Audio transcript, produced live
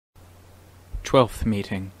Twelfth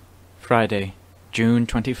Meeting, Friday, June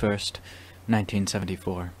 21st,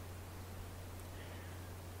 1974.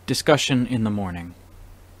 Discussion in the morning.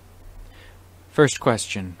 First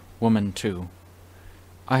question, Woman 2.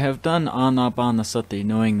 I have done Anapanasati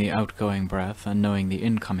knowing the outgoing breath and knowing the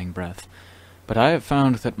incoming breath, but I have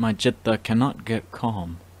found that my citta cannot get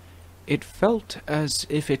calm. It felt as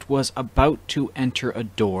if it was about to enter a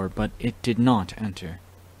door, but it did not enter.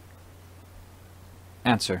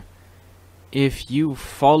 Answer. If you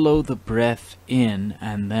follow the breath in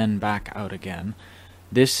and then back out again,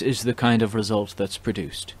 this is the kind of result that's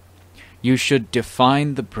produced. You should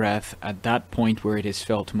define the breath at that point where it is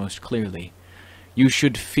felt most clearly. You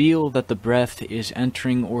should feel that the breath is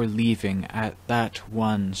entering or leaving at that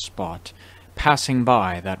one spot, passing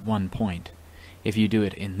by that one point. If you do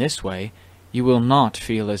it in this way, you will not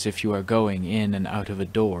feel as if you are going in and out of a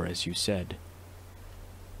door, as you said.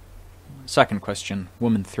 Second question,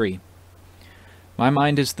 Woman 3. My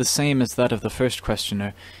mind is the same as that of the first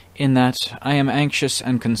questioner, in that I am anxious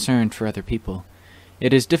and concerned for other people.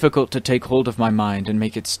 It is difficult to take hold of my mind and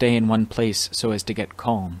make it stay in one place so as to get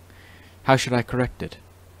calm. How should I correct it?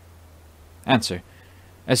 Answer.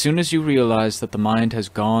 As soon as you realize that the mind has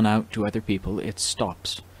gone out to other people, it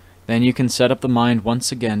stops. Then you can set up the mind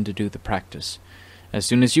once again to do the practice. As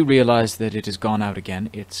soon as you realize that it has gone out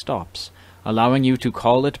again, it stops, allowing you to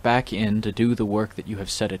call it back in to do the work that you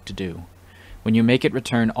have set it to do. When you make it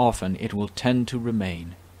return often, it will tend to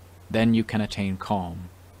remain. Then you can attain calm.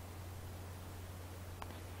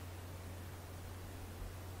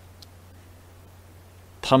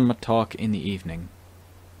 Dhamma talk in the evening.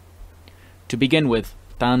 To begin with,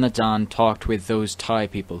 Ajaan talked with those Thai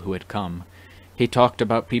people who had come. He talked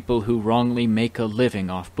about people who wrongly make a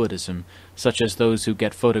living off Buddhism, such as those who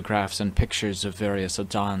get photographs and pictures of various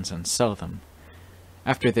Ajaans and sell them.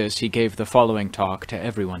 After this, he gave the following talk to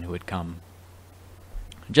everyone who had come.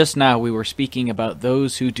 Just now we were speaking about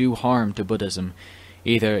those who do harm to Buddhism,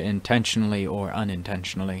 either intentionally or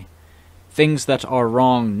unintentionally. Things that are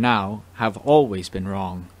wrong now have always been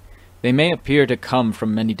wrong. They may appear to come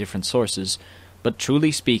from many different sources, but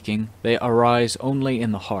truly speaking, they arise only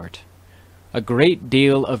in the heart. A great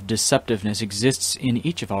deal of deceptiveness exists in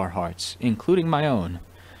each of our hearts, including my own.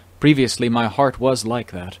 Previously my heart was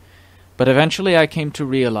like that, but eventually I came to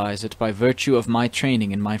realize it by virtue of my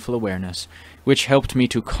training in mindful awareness, which helped me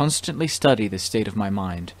to constantly study the state of my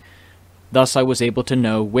mind. Thus I was able to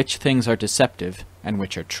know which things are deceptive and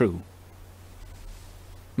which are true.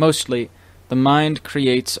 Mostly, the mind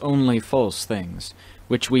creates only false things,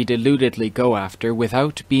 which we deludedly go after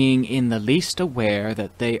without being in the least aware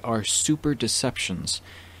that they are super-deceptions.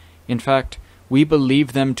 In fact, we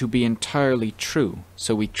believe them to be entirely true,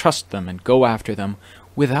 so we trust them and go after them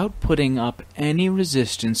without putting up any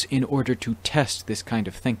resistance in order to test this kind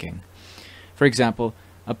of thinking. For example,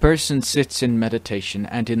 a person sits in meditation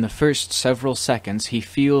and in the first several seconds he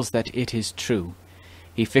feels that it is true.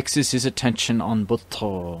 He fixes his attention on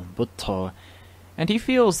Buddha, and he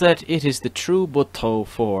feels that it is the true Buddha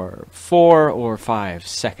for 4 or 5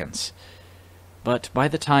 seconds. But by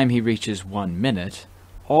the time he reaches 1 minute,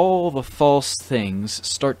 all the false things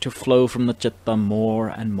start to flow from the citta more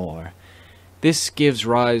and more. This gives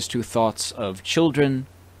rise to thoughts of children,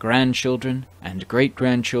 grandchildren, and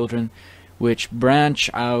great-grandchildren, which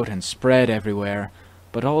branch out and spread everywhere,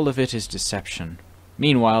 but all of it is deception.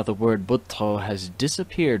 Meanwhile, the word Buddha has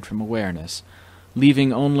disappeared from awareness,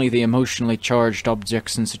 leaving only the emotionally charged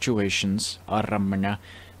objects and situations, aramana,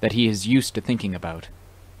 that he is used to thinking about,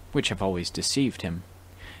 which have always deceived him.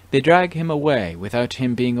 They drag him away without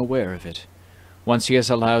him being aware of it. Once he has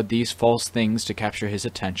allowed these false things to capture his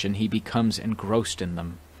attention, he becomes engrossed in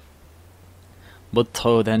them.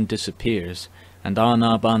 Buddha then disappears, and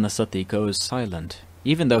Anapanasati goes silent,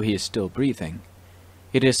 even though he is still breathing.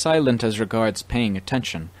 It is silent as regards paying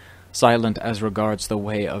attention, silent as regards the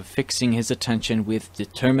way of fixing his attention with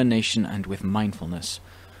determination and with mindfulness.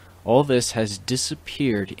 All this has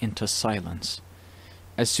disappeared into silence.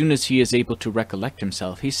 As soon as he is able to recollect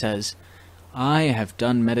himself, he says, I have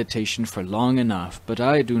done meditation for long enough, but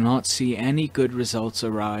I do not see any good results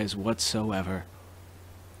arise whatsoever.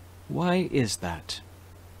 Why is that?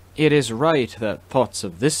 It is right that thoughts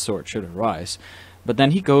of this sort should arise, but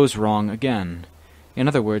then he goes wrong again. In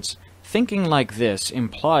other words, thinking like this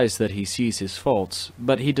implies that he sees his faults,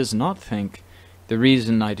 but he does not think, the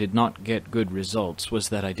reason I did not get good results was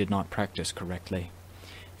that I did not practice correctly.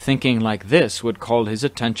 Thinking like this would call his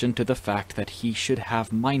attention to the fact that he should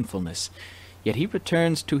have mindfulness, yet he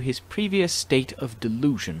returns to his previous state of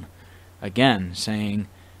delusion, again saying,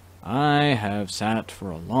 I have sat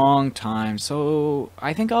for a long time, so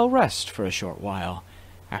I think I'll rest for a short while,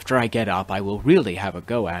 After I get up, I will really have a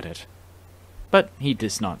go at it. But he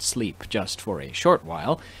does not sleep just for a short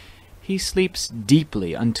while. He sleeps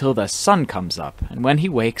deeply until the sun comes up, and when he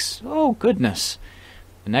wakes, oh goodness!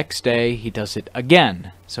 The next day he does it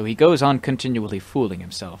again, so he goes on continually fooling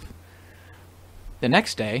himself. The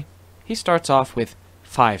next day, he starts off with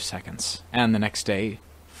 5 seconds, and the next day,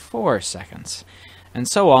 4 seconds, and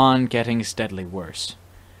so on, getting steadily worse.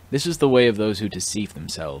 This is the way of those who deceive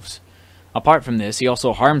themselves. Apart from this, he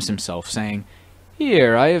also harms himself, saying,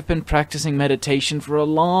 "Here, I have been practicing meditation for a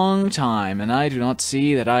long time, and I do not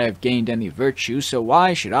see that I have gained any virtue, so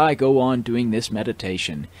why should I go on doing this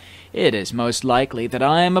meditation? It is most likely that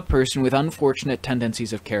I am a person with unfortunate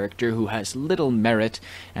tendencies of character who has little merit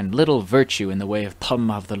and little virtue in the way of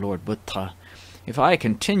Dhamma of the Lord Buddha. If I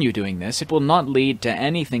continue doing this, it will not lead to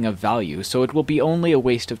anything of value, so it will be only a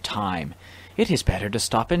waste of time. It is better to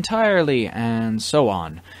stop entirely," and so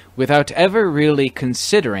on, without ever really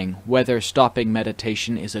considering whether stopping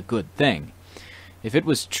meditation is a good thing. If it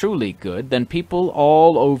was truly good, then people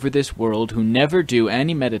all over this world who never do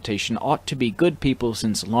any meditation ought to be good people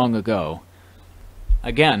since long ago.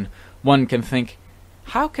 Again, one can think,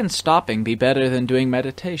 how can stopping be better than doing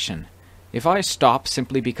meditation? If I stop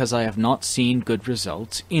simply because I have not seen good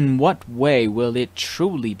results, in what way will it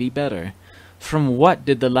truly be better? From what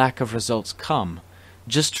did the lack of results come?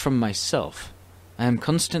 Just from myself. I am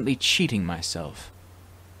constantly cheating myself.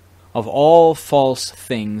 Of all false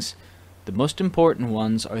things, the most important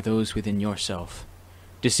ones are those within yourself.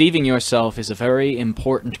 Deceiving yourself is a very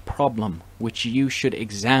important problem, which you should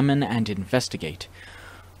examine and investigate.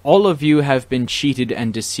 All of you have been cheated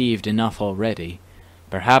and deceived enough already.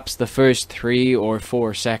 Perhaps the first 3 or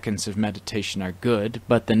 4 seconds of meditation are good,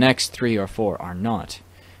 but the next 3 or 4 are not.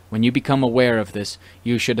 When you become aware of this,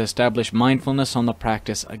 you should establish mindfulness on the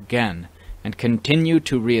practice again, and continue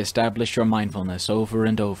to re-establish your mindfulness over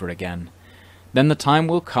and over again. Then the time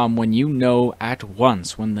will come when you know at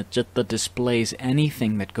once when the citta displays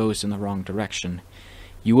anything that goes in the wrong direction.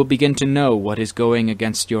 You will begin to know what is going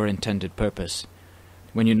against your intended purpose.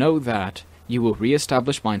 When you know that, you will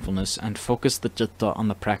re-establish mindfulness and focus the citta on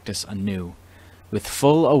the practice anew. With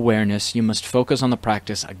full awareness, you must focus on the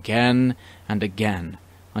practice again and again,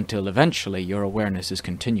 until eventually your awareness is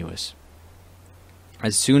continuous.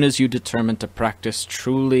 As soon as you determine to practice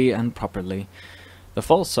truly and properly, the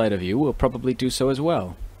false side of you will probably do so as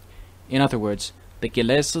well. In other words, the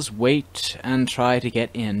kilesas wait and try to get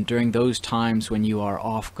in during those times when you are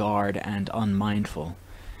off guard and unmindful.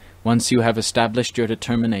 Once you have established your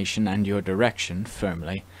determination and your direction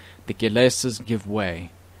firmly, the kilesas give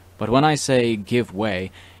way. But when I say give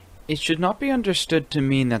way, it should not be understood to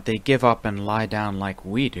mean that they give up and lie down like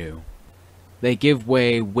we do. They give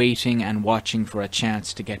way waiting and watching for a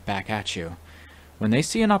chance to get back at you. When they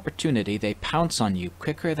see an opportunity, they pounce on you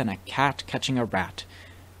quicker than a cat catching a rat.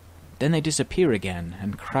 Then they disappear again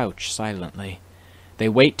and crouch silently. They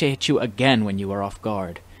wait to hit you again when you are off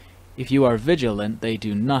guard. If you are vigilant, they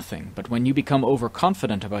do nothing, but when you become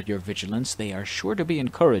overconfident about your vigilance, they are sure to be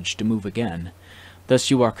encouraged to move again. Thus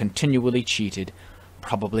you are continually cheated,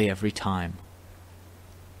 probably every time.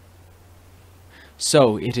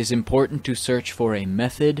 So it is important to search for a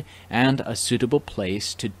method and a suitable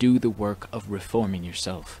place to do the work of reforming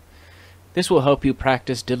yourself. This will help you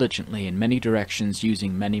practice diligently in many directions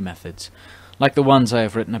using many methods, like the ones I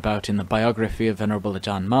have written about in the biography of Venerable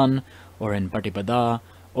Ajaan Mahā, or in Bhatipada,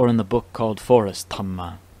 or in the book called Forest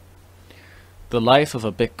Dhamma. The life of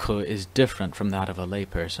a bhikkhu is different from that of a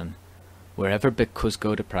layperson. Wherever bhikkhus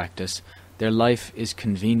go to practice, their life is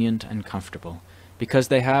convenient and comfortable, because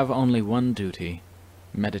they have only one duty,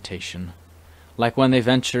 meditation. Like when they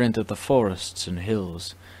venture into the forests and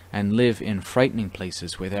hills, and live in frightening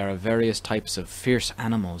places where there are various types of fierce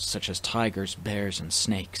animals such as tigers, bears, and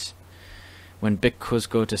snakes. When bhikkhus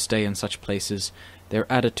go to stay in such places,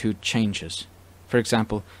 their attitude changes. For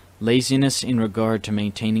example, laziness in regard to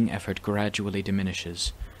maintaining effort gradually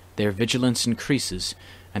diminishes. Their vigilance increases,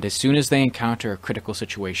 and as soon as they encounter a critical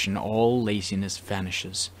situation, all laziness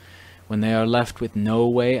vanishes. When they are left with no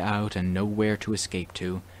way out and nowhere to escape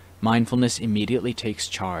to, mindfulness immediately takes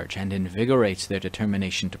charge and invigorates their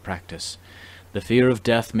determination to practice. The fear of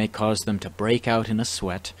death may cause them to break out in a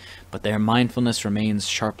sweat, but their mindfulness remains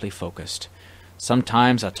sharply focused.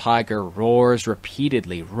 Sometimes a tiger roars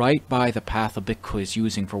repeatedly right by the path a bhikkhu is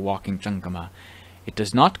using for walking Jangama. It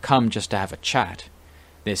does not come just to have a chat.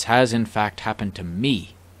 This has in fact happened to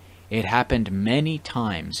me. It happened many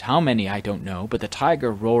times. How many I don't know, but the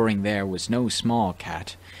tiger roaring there was no small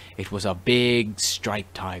cat. It was a big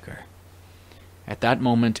striped tiger. At that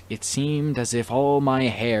moment it seemed as if all my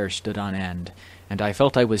hair stood on end, and I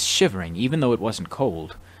felt I was shivering even though it wasn't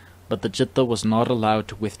cold. But the citta was not allowed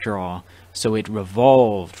to withdraw, so it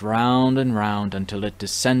revolved round and round until it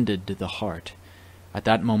descended to the heart. At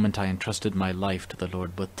that moment I entrusted my life to the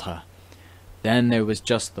Lord Buddha. Then there was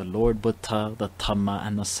just the Lord Buddha, the Dhamma,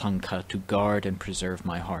 and the Sangha to guard and preserve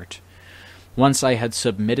my heart. Once I had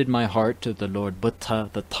submitted my heart to the Lord Buddha,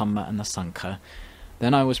 the Dhamma, and the Sangha,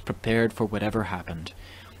 then I was prepared for whatever happened.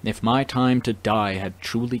 If my time to die had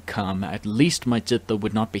truly come, at least my citta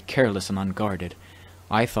would not be careless and unguarded.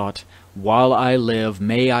 I thought, while I live,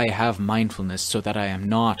 may I have mindfulness so that I am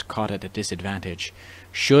not caught at a disadvantage.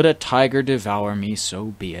 Should a tiger devour me, so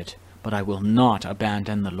be it, but I will not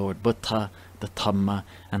abandon the Lord Buddha, the Dhamma,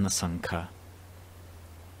 and the Sangha.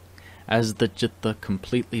 As the citta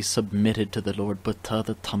completely submitted to the Lord Buddha,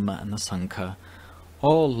 the Dhamma, and the Sangha,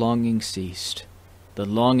 all longing ceased. The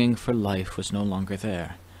longing for life was no longer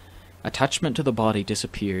there. Attachment to the body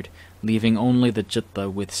disappeared, leaving only the citta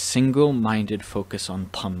with single-minded focus on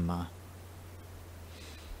Dhamma.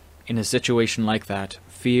 In a situation like that,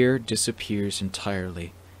 fear disappears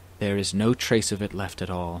entirely. There is no trace of it left at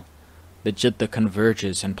all. The citta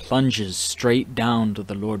converges and plunges straight down to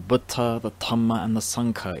the Lord Buddha, the Dhamma, and the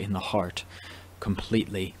Sangha in the heart,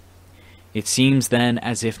 completely. It seems then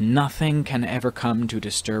as if nothing can ever come to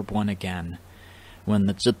disturb one again. When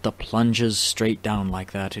the citta plunges straight down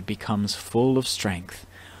like that, it becomes full of strength.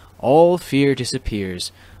 All fear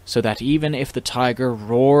disappears, so that even if the tiger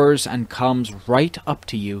roars and comes right up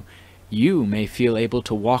to you, you may feel able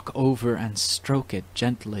to walk over and stroke it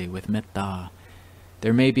gently with metta.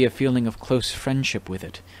 There may be a feeling of close friendship with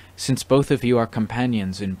it, since both of you are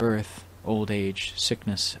companions in birth, old age,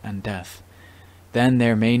 sickness, and death. Then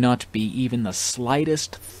there may not be even the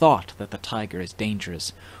slightest thought that the tiger is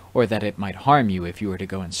dangerous, or that it might harm you if you were to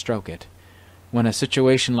go and stroke it. When a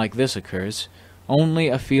situation like this occurs, only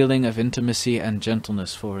a feeling of intimacy and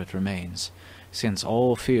gentleness for it remains, since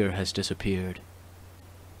all fear has disappeared.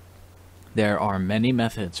 There are many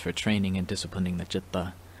methods for training and disciplining the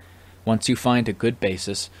citta. Once you find a good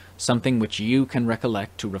basis, something which you can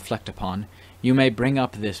recollect to reflect upon, you may bring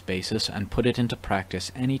up this basis and put it into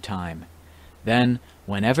practice any time. Then,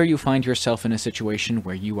 whenever you find yourself in a situation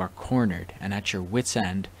where you are cornered and at your wit's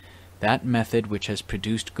end, that method which has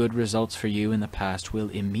produced good results for you in the past will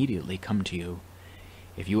immediately come to you.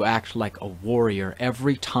 If you act like a warrior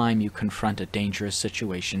every time you confront a dangerous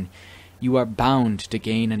situation, you are bound to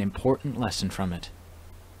gain an important lesson from it.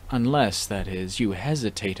 Unless, that is, you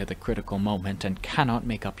hesitate at the critical moment and cannot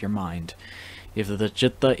make up your mind. If the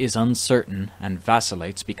citta is uncertain and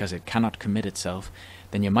vacillates because it cannot commit itself,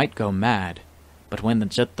 then you might go mad. But when the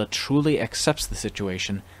citta truly accepts the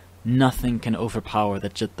situation, nothing can overpower the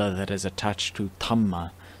citta that is attached to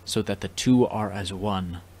Dhamma, so that the two are as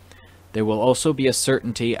one. There will also be a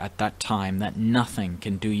certainty at that time that nothing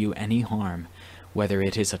can do you any harm, whether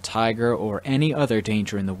it is a tiger or any other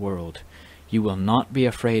danger in the world. You will not be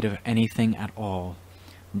afraid of anything at all.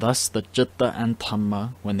 Thus the citta and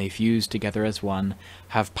Dhamma, when they fuse together as one,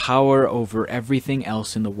 have power over everything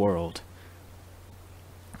else in the world.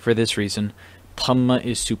 For this reason, Dhamma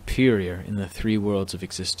is superior in the three worlds of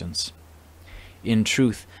existence. In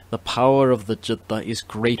truth, the power of the citta is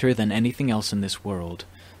greater than anything else in this world.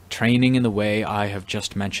 Training in the way I have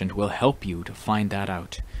just mentioned will help you to find that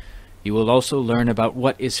out. You will also learn about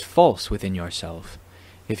what is false within yourself.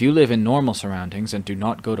 If you live in normal surroundings and do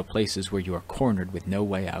not go to places where you are cornered with no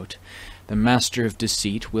way out, the master of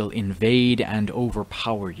deceit will invade and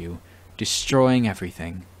overpower you, destroying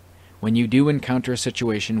everything. When you do encounter a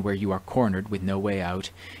situation where you are cornered with no way out,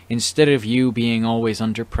 instead of you being always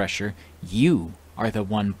under pressure, you are the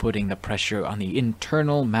one putting the pressure on the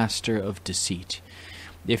internal master of deceit.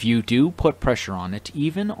 If you do put pressure on it,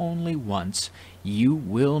 even only once, you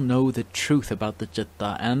will know the truth about the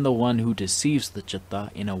citta and the one who deceives the citta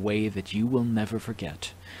in a way that you will never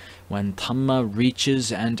forget. When Dhamma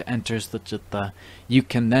reaches and enters the citta, you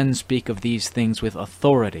can then speak of these things with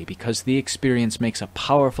authority because the experience makes a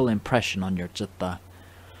powerful impression on your citta.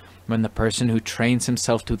 When the person who trains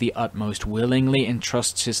himself to the utmost willingly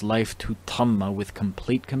entrusts his life to Dhamma with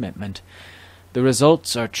complete commitment, the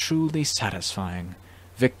results are truly satisfying.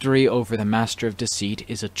 Victory over the master of deceit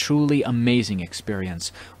is a truly amazing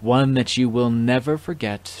experience, one that you will never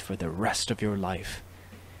forget for the rest of your life.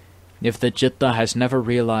 If the citta has never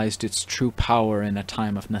realized its true power in a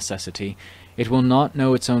time of necessity, it will not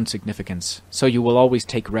know its own significance, so you will always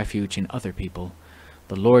take refuge in other people.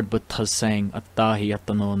 The Lord Buddha's saying, Attahi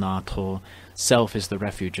attano natho, self is the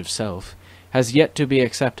refuge of self, has yet to be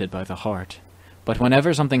accepted by the heart. But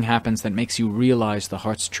whenever something happens that makes you realize the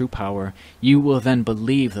heart's true power, you will then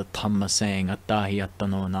believe the Dhamma saying Attahi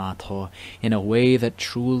attano natho in a way that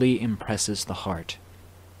truly impresses the heart.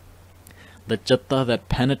 The citta that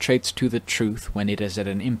penetrates to the truth when it is at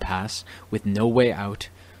an impasse with no way out,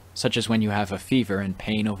 such as when you have a fever and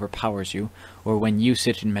pain overpowers you, or when you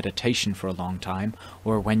sit in meditation for a long time,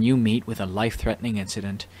 or when you meet with a life-threatening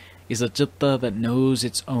incident, is a citta that knows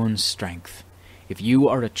its own strength. If you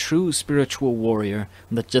are a true spiritual warrior,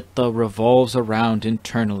 the citta revolves around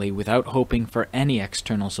internally without hoping for any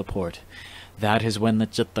external support. That is when the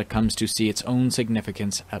citta comes to see its own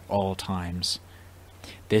significance at all times.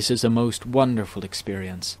 This is a most wonderful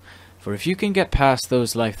experience, for if you can get past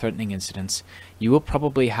those life-threatening incidents, you will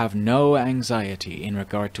probably have no anxiety in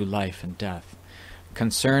regard to life and death.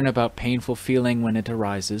 Concern about painful feeling when it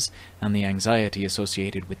arises, and the anxiety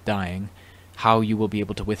associated with dying, how you will be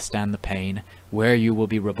able to withstand the pain, where you will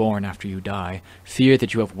be reborn after you die, fear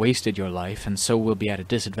that you have wasted your life and so will be at a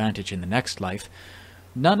disadvantage in the next life,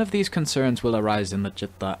 none of these concerns will arise in the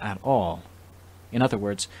citta at all. In other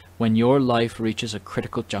words, when your life reaches a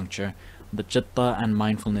critical juncture, the citta and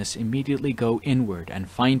mindfulness immediately go inward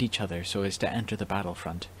and find each other so as to enter the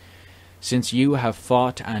battlefront. Since you have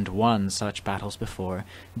fought and won such battles before,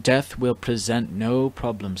 death will present no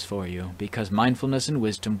problems for you, because mindfulness and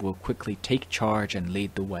wisdom will quickly take charge and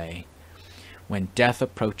lead the way. When death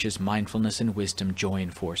approaches, mindfulness and wisdom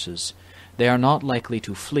join forces. They are not likely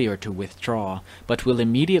to flee or to withdraw, but will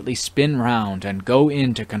immediately spin round and go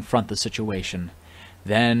in to confront the situation.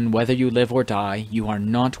 Then, whether you live or die, you are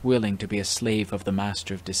not willing to be a slave of the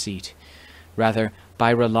master of deceit. Rather, by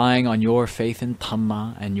relying on your faith in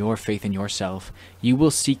Dhamma and your faith in yourself, you will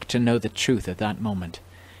seek to know the truth at that moment.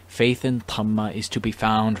 Faith in Dhamma is to be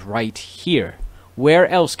found right here. Where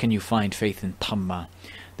else can you find faith in Dhamma?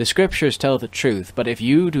 The scriptures tell the truth, but if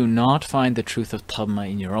you do not find the truth of Dhamma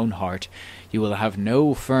in your own heart, you will have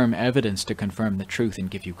no firm evidence to confirm the truth and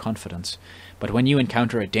give you confidence. But when you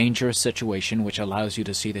encounter a dangerous situation which allows you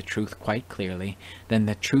to see the truth quite clearly, then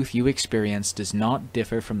the truth you experience does not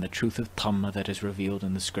differ from the truth of Dhamma that is revealed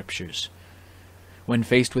in the scriptures. When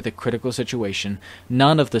faced with a critical situation,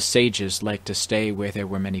 none of the sages like to stay where there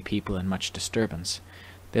were many people and much disturbance.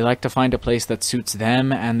 They like to find a place that suits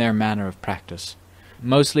them and their manner of practice.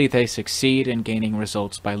 Mostly they succeed in gaining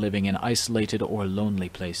results by living in isolated or lonely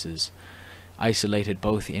places, isolated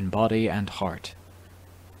both in body and heart.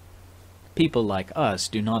 People like us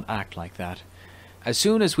do not act like that. As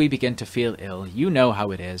soon as we begin to feel ill, you know how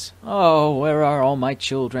it is. Oh, where are all my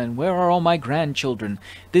children? Where are all my grandchildren?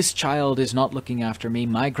 This child is not looking after me.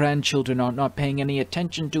 My grandchildren are not paying any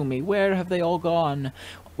attention to me. Where have they all gone?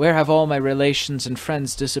 Where have all my relations and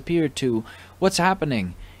friends disappeared to? What's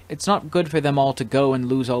happening? It's not good for them all to go and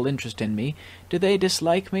lose all interest in me. Do they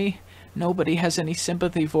dislike me? Nobody has any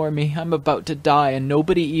sympathy for me. I'm about to die, and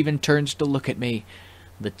nobody even turns to look at me.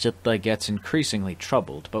 The citta gets increasingly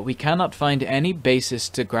troubled, but we cannot find any basis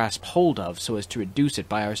to grasp hold of so as to reduce it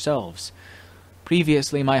by ourselves.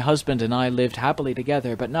 Previously, my husband and I lived happily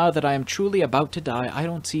together, but now that I am truly about to die, I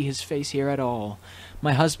don't see his face here at all.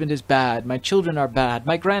 My husband is bad, my children are bad,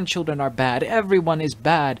 my grandchildren are bad, everyone is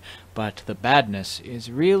bad, but the badness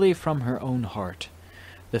is really from her own heart.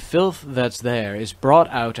 The filth that's there is brought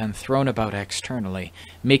out and thrown about externally,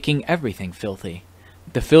 making everything filthy.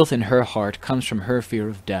 The filth in her heart comes from her fear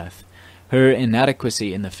of death. Her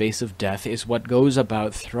inadequacy in the face of death is what goes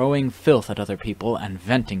about throwing filth at other people and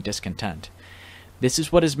venting discontent. This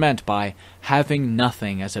is what is meant by having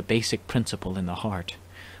nothing as a basic principle in the heart.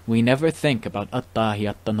 We never think about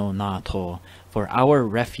attahi attano natho, for our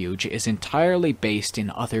refuge is entirely based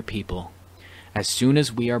in other people. As soon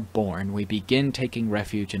as we are born, we begin taking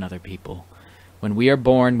refuge in other people. When we are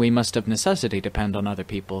born, we must of necessity depend on other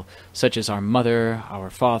people, such as our mother,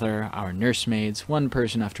 our father, our nursemaids, one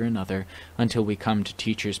person after another, until we come to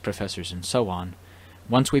teachers, professors, and so on.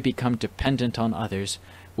 Once we become dependent on others,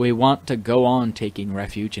 we want to go on taking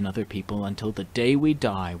refuge in other people until the day we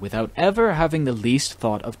die, without ever having the least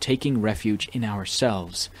thought of taking refuge in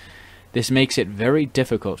ourselves. This makes it very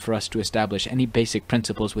difficult for us to establish any basic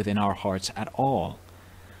principles within our hearts at all.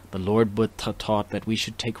 The Lord Buddha taught that we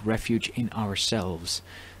should take refuge in ourselves.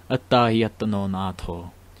 Attahi attano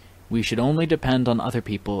natho. We should only depend on other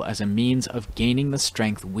people as a means of gaining the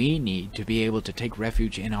strength we need to be able to take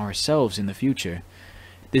refuge in ourselves in the future.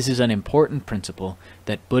 This is an important principle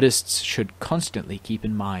that Buddhists should constantly keep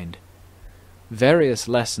in mind. Various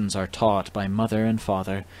lessons are taught by mother and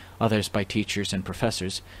father, others by teachers and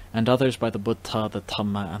professors, and others by the Buddha, the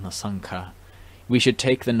Dhamma, and the Sangha. We should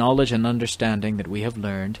take the knowledge and understanding that we have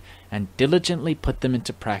learned and diligently put them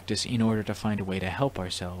into practice in order to find a way to help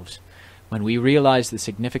ourselves. When we realize the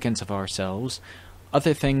significance of ourselves,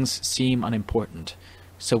 other things seem unimportant,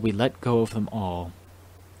 so we let go of them all.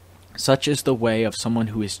 Such is the way of someone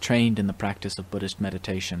who is trained in the practice of Buddhist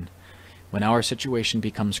meditation. When our situation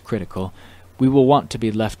becomes critical, we will want to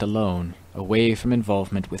be left alone, away from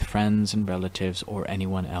involvement with friends and relatives or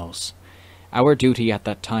anyone else. Our duty at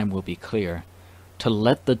that time will be clear: to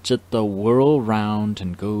let the citta whirl round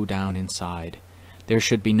and go down inside. There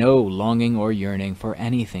should be no longing or yearning for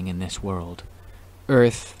anything in this world.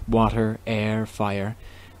 Earth, water, air, fire,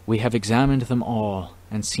 we have examined them all,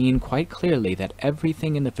 and seen quite clearly that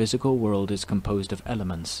everything in the physical world is composed of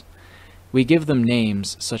elements. We give them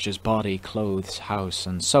names such as body, clothes, house,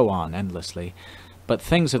 and so on endlessly, but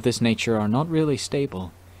things of this nature are not really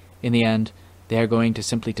stable. In the end, they are going to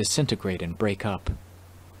simply disintegrate and break up.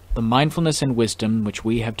 The mindfulness and wisdom which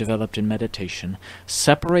we have developed in meditation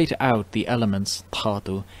separate out the elements,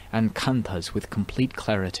 dhatu, and khandhas with complete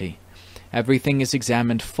clarity. Everything is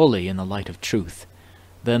examined fully in the light of truth.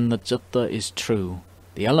 Then the citta is true,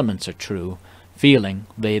 the elements are true, feeling,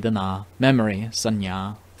 vedana, memory,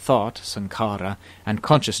 sanya, thought, sankhara, and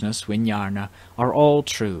consciousness, vijnana, are all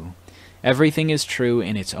true. Everything is true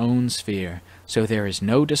in its own sphere, so there is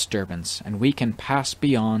no disturbance, and we can pass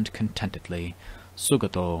beyond contentedly.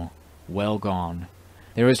 Sugato, well gone.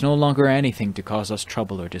 There is no longer anything to cause us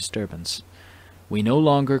trouble or disturbance. We no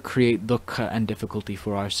longer create dukkha and difficulty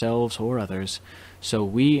for ourselves or others, so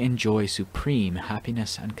we enjoy supreme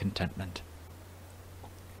happiness and contentment.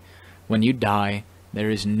 When you die, there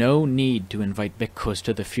is no need to invite bhikkhus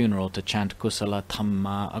to the funeral to chant kusala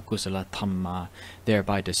dhamma, akusala dhamma,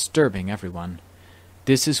 thereby disturbing everyone.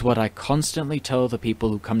 This is what I constantly tell the people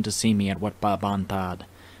who come to see me at Wat Babantad.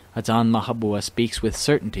 Ajaan Mahā Boowa speaks with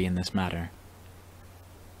certainty in this matter.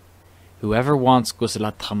 Whoever wants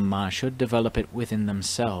kusala dhamma should develop it within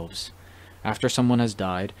themselves. After someone has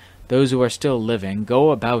died, those who are still living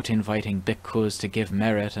go about inviting bhikkhus to give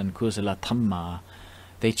merit and kusala dhamma.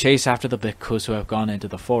 They chase after the bhikkhus who have gone into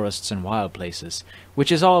the forests and wild places,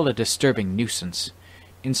 which is all a disturbing nuisance.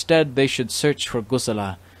 Instead, they should search for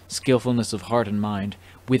kusala, skillfulness of heart and mind,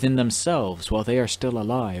 within themselves while they are still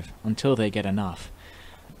alive, until they get enough.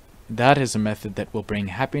 That is a method that will bring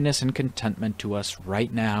happiness and contentment to us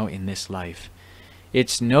right now in this life.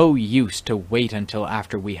 It's no use to wait until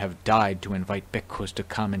after we have died to invite bhikkhus to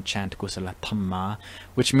come and chant kusala dhamma,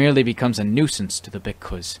 which merely becomes a nuisance to the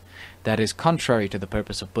bhikkhus. That is contrary to the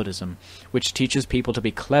purpose of Buddhism, which teaches people to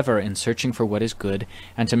be clever in searching for what is good,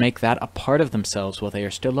 and to make that a part of themselves while they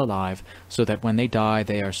are still alive, so that when they die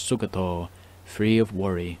they are sugato, free of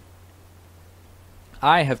worry.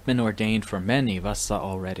 I have been ordained for many vassa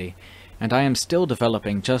already, and I am still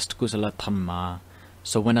developing just kusala dhamma.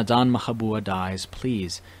 So when Ajaan Mahā Boowa dies,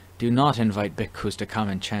 please do not invite bhikkhus to come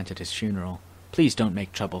and chant at his funeral. Please don't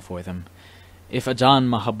make trouble for them. If Ajaan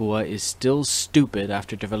Mahā Boowa is still stupid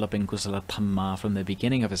after developing kusala dhamma from the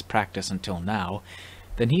beginning of his practice until now,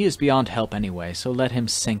 then he is beyond help anyway, so let him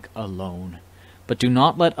sink alone. But do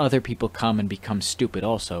not let other people come and become stupid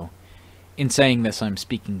also. In saying this, I am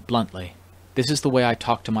speaking bluntly. This is the way I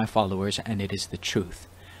talk to my followers, and it is the truth.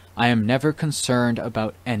 I am never concerned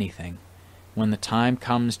about anything. When the time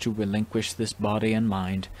comes to relinquish this body and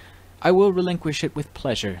mind, I will relinquish it with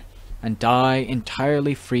pleasure, and die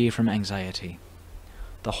entirely free from anxiety.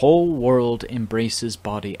 The whole world embraces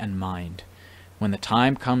body and mind. When the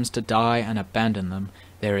time comes to die and abandon them,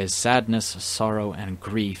 there is sadness, sorrow, and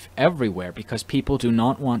grief everywhere because people do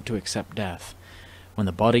not want to accept death. When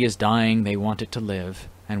the body is dying, they want it to live,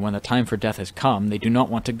 and when the time for death has come, they do not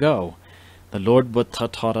want to go. The Lord Buddha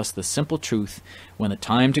taught us the simple truth: when the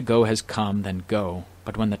time to go has come, then go,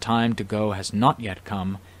 but when the time to go has not yet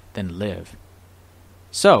come, then live.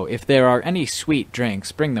 So, if there are any sweet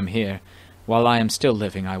drinks, bring them here. While I am still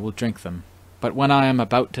living, I will drink them. But when I am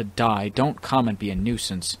about to die, don't come and be a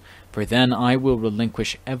nuisance, for then I will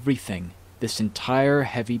relinquish everything, this entire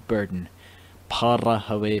heavy burden. Para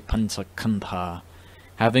have pansakandha.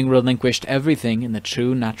 Having relinquished everything in the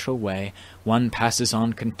true natural way, one passes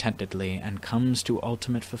on contentedly and comes to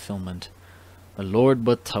ultimate fulfillment. The Lord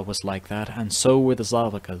Buddha was like that, and so were the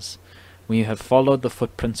Savakas. We have followed the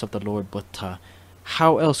footprints of the Lord Buddha.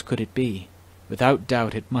 How else could it be? Without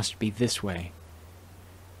doubt it must be this way.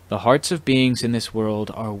 The hearts of beings in this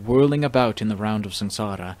world are whirling about in the round of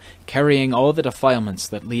samsara, carrying all the defilements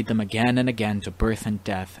that lead them again and again to birth and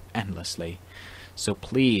death endlessly. So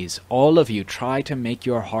please, all of you, try to make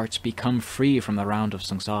your hearts become free from the round of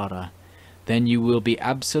samsara. Then you will be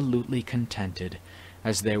absolutely contented,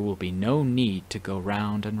 as there will be no need to go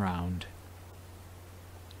round and round.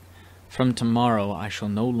 From tomorrow I shall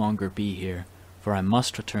no longer be here, for I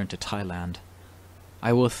must return to Thailand.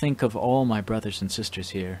 I will think of all my brothers and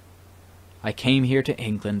sisters here. I came here to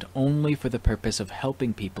England only for the purpose of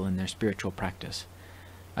helping people in their spiritual practice.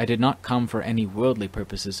 I did not come for any worldly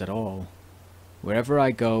purposes at all. Wherever I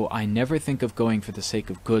go, I never think of going for the sake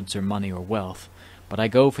of goods or money or wealth, but I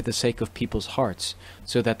go for the sake of people's hearts,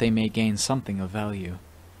 so that they may gain something of value.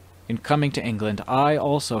 In coming to England, I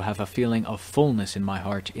also have a feeling of fullness in my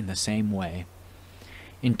heart in the same way.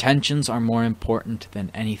 Intentions are more important than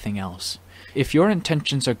anything else. If your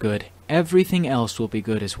intentions are good, everything else will be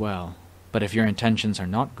good as well. But if your intentions are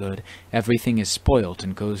not good, everything is spoilt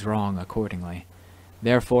and goes wrong accordingly.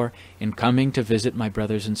 Therefore, in coming to visit my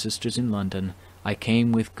brothers and sisters in London, I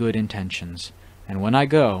came with good intentions, and when I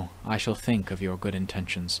go, I shall think of your good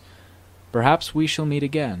intentions. Perhaps we shall meet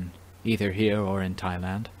again, either here or in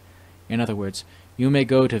Thailand. In other words, you may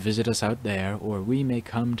go to visit us out there, or we may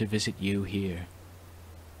come to visit you here.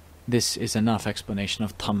 This is enough explanation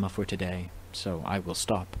of Dhamma for today, so I will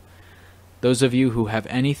stop. Those of you who have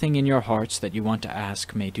anything in your hearts that you want to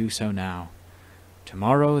ask may do so now.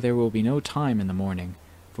 Tomorrow there will be no time in the morning,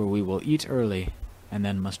 for we will eat early and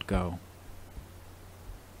then must go.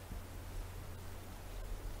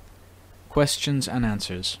 Questions and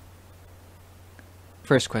answers.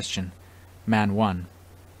 First question. Man 1.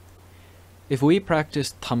 If we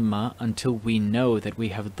practice Dhamma until we know that we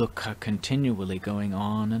have dukkha continually going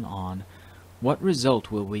on and on, what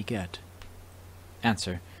result will we get?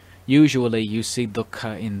 Answer. Usually you see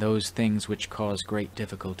dukkha in those things which cause great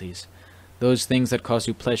difficulties. Those things that cause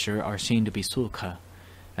you pleasure are seen to be sukha.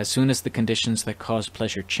 As soon as the conditions that cause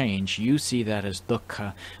pleasure change, you see that as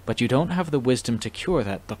dukkha, but you don't have the wisdom to cure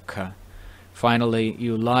that dukkha. Finally,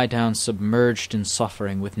 you lie down submerged in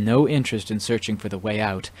suffering with no interest in searching for the way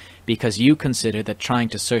out, because you consider that trying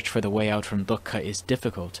to search for the way out from dukkha is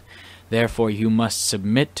difficult. Therefore you must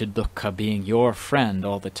submit to dukkha being your friend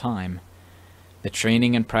all the time. The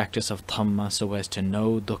training and practice of Dhamma so as to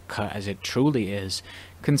know dukkha as it truly is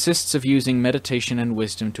consists of using meditation and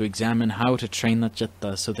wisdom to examine how to train the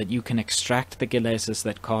citta so that you can extract the kilesas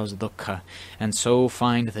that cause dukkha, and so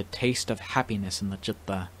find the taste of happiness in the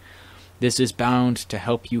citta. This is bound to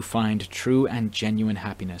help you find true and genuine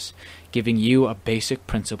happiness, giving you a basic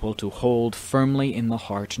principle to hold firmly in the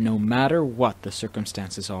heart no matter what the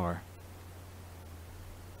circumstances are.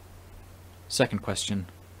 Second question.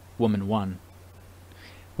 Woman 1.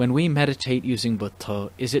 When we meditate using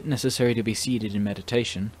Buddha, is it necessary to be seated in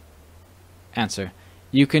meditation? Answer.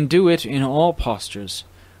 You can do it in all postures.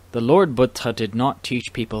 The Lord Buddha did not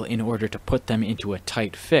teach people in order to put them into a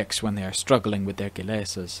tight fix when they are struggling with their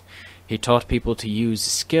kilesas. He taught people to use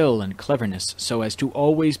skill and cleverness so as to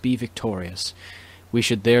always be victorious. We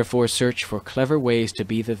should therefore search for clever ways to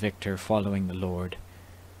be the victor following the Lord.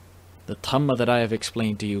 The Dhamma that I have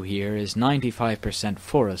explained to you here is 95%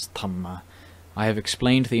 forest Dhamma. I have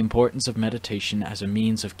explained the importance of meditation as a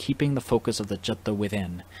means of keeping the focus of the citta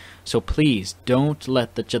within. So please don't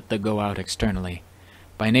let the citta go out externally.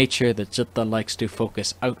 By nature, the citta likes to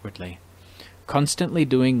focus outwardly. Constantly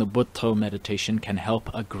doing the Buddha meditation can help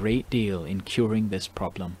a great deal in curing this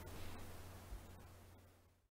problem.